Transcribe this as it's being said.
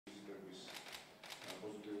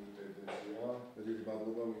დიდი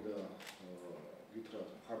მადლობა მინდა გითხრათ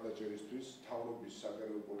მხარდაჭერისთვის თავრობის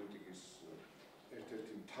საგარეო პოლიტიკის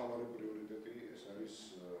ერთ-ერთი მთავარი პრიორიტეტი ეს არის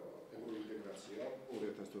ევროინტეგრაცია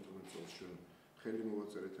 2014 წელს ჩვენ ხელი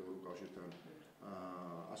მოვაწერეთ ევროკავშირთან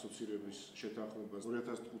ასოცირების შეთანხმებას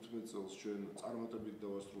 2015 წელს ჩვენ წარმატებით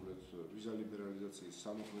დავასრულეთ ვიზალიბერალიზაციის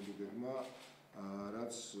სამოქმედო გეგმა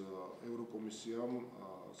რაც ევროკომისიამ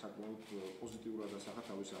საკმაოდ პოზიტიურად ასახა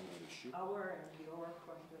თავის ანგარიშში. Our and your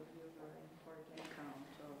point of view are an important account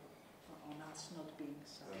on us not being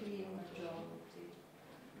such clear majority.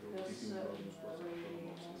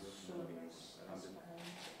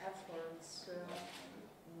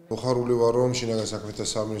 მოხარული ვარ, რომ შინაგან საქმეთა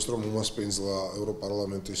სამინისტრომ უმასპინძლა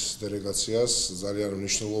ევროპარლამენტის დელეგაციას ძალიან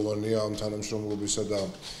მნიშვნელოვანია ამ თანამშრომლობისა და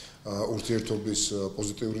ურთიერთობის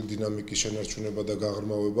პოზიტიური დინამიკის შენარჩუნება და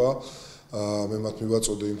გაღრმავება. მე მათ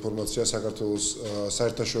მივაწოდე ინფორმაცია საქართველოს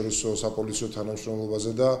საერთაშორისო საპოლიციო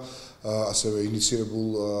თანამშრომლობაზე და ასევე ინიციირებულ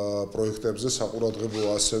პროექტებზე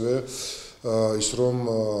საყურადღებოა ასევე ის რომ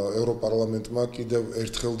ევროპარლამენტმა კიდევ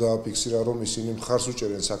ერთხელ დააფიქსირა რომ ისინი მხარს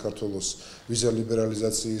უჭერენ საქართველოს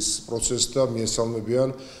ვიზალიბერალიზაციის პროცესს და მიესალმებიან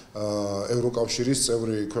ევროკავშირის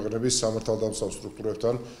წევრი ქვეყნების სამართალდამცავ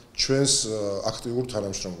სტრუქტურებთან ჩვენს აქტიურ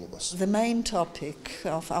თანამშრომლობას. The main topic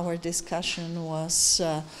of our discussion was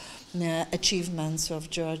achievements of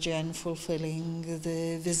Georgia in fulfilling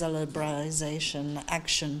the visa liberalization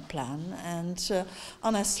action plan, and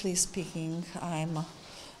honestly speaking, I'm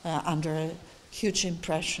under a huge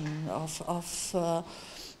impression of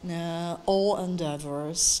all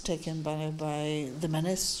endeavors taken by the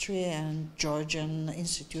ministry and Georgian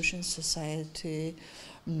institution society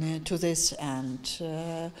to this end.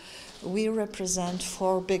 We represent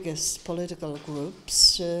four biggest political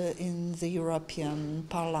groups in the European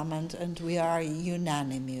Parliament, and we are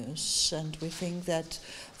unanimous, and we think that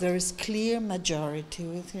there is clear majority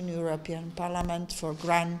within European Parliament for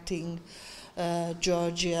granting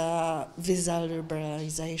Georgia visa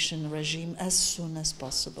liberalization regime as soon as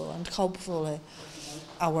possible, and hopefully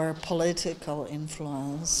our political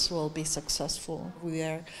influence will be successful. We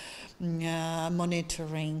are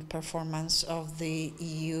monitoring performance of the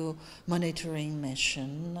EU monitoring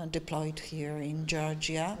mission deployed here in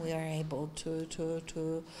Georgia. We are able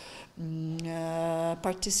to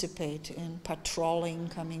participate in patrolling,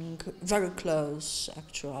 coming very close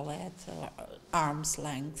actually at arm's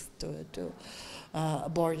length to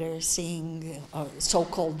border, seeing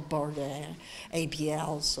so-called border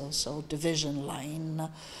ABLs, also division line,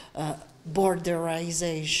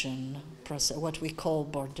 borderization process, what we call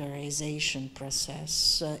borderization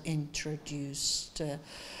process, introduced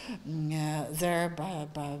there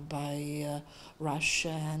by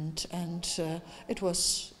Russia, and it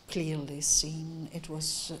was clearly seen, it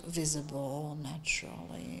was visible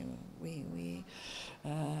naturally.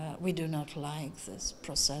 We do not like this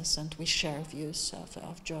process, and we share views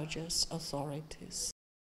of Georgia's authorities.